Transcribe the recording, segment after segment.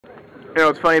You know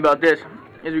what's funny about this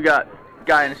is we got a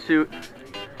guy in a suit,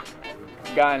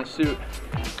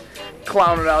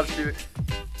 clown without a suit.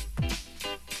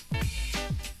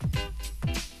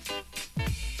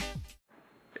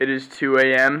 It is 2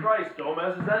 a.m. Christ,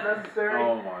 Gomez, is that necessary?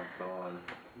 Oh my god.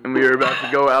 and we are about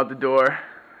to go out the door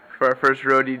for our first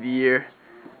roadie of the year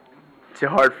to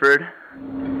Hartford.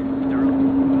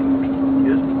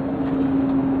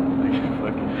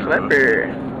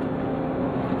 Flipper.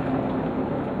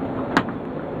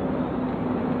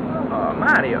 Oh,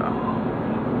 Mario.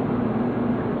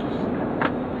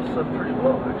 Slept pretty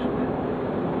well, actually.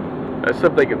 I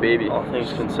slept like a baby. All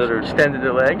things considered. Extended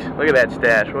the legs. Look at that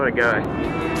stash. What a guy.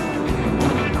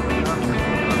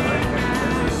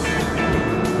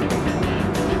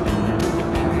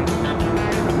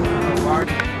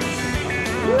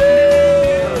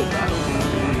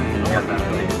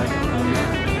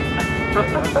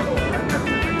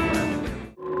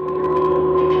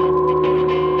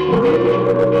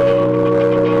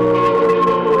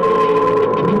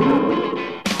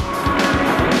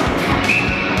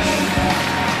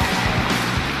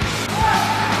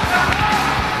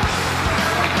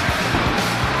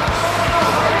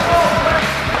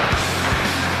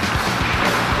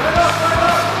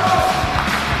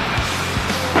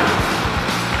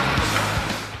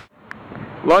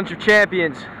 Lunch of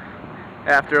champions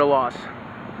after a loss.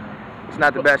 It's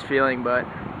not the best feeling, but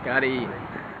gotta eat.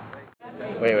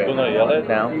 Wait.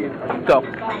 Now. Go.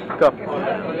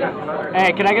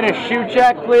 Hey, can I get a shoe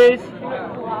check, please?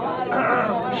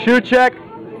 Shoe check.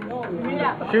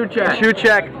 Shoe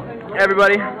check.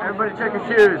 Everybody check your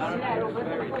shoes.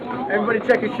 Everybody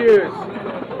check your shoes.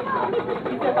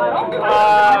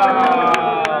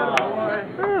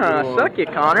 Suck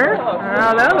it, Connor.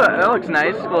 Oh, that looks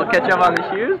nice. We'll catch up on the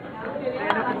shoes.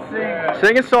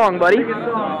 Sing a song, buddy. I'm a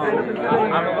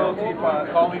little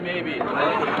teapot. Call me maybe.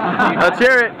 Let's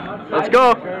hear it. Let's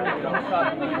go.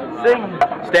 Sing.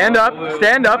 Stand up.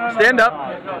 Stand up. Stand up.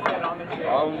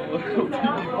 I'm a little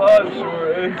teapot.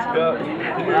 Sure, it's got.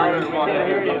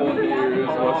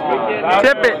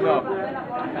 Tip it.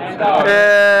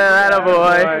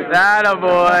 Attaboy.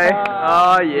 Attaboy.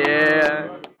 Oh, yeah.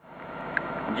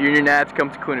 Junior Nats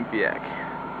come to Quinnipiac.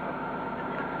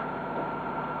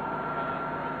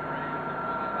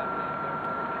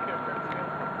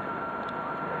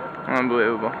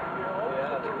 Unbelievable.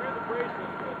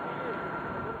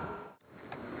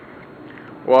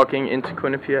 Walking into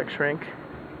Quinnipiac's rink.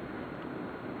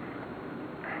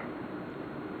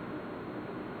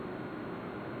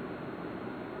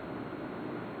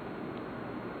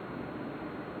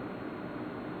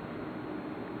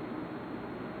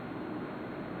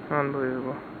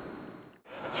 Unbelievable.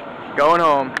 Going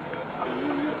home.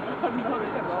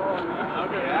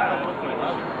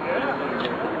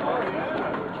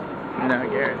 No,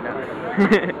 Garrett, no.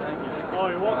 Oh,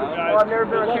 you're welcome, guys. Well, I've never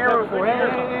been on camera before. Hey.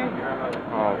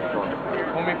 Oh, fuck.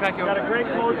 Want me to pack your Got a great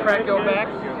coach. crack your back?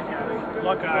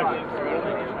 Luck, guys.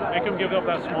 Make him give up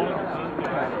that small.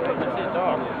 That's it,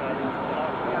 dog.